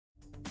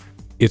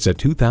It's a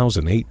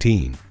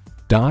 2018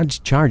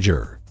 Dodge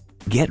Charger.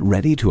 Get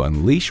ready to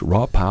unleash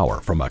raw power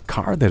from a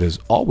car that has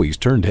always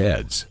turned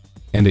heads.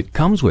 And it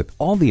comes with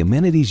all the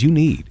amenities you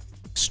need: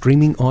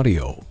 streaming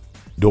audio,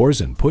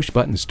 doors and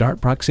push-button start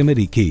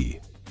proximity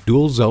key,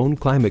 dual-zone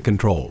climate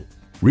control,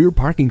 rear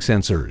parking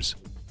sensors,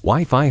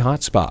 Wi-Fi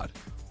hotspot,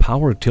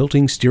 power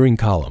tilting steering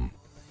column,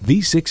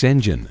 V6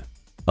 engine,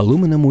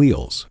 aluminum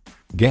wheels,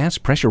 gas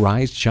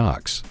pressurized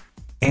shocks,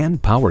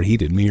 and power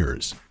heated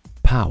mirrors.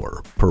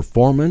 Power,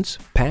 performance,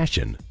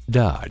 passion,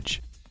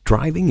 Dodge.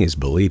 Driving is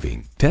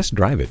believing. Test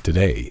drive it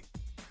today.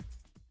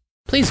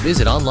 Please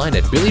visit online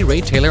at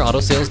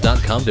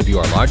BillyRayTaylorAutoSales.com to view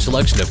our large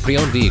selection of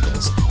pre-owned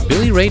vehicles.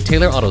 Billy Ray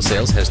Taylor Auto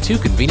Sales has 2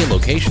 convenient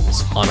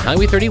locations: on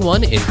Highway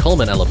 31 in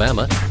Cullman,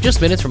 Alabama, just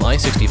minutes from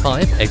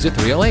I-65, exit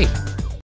 308,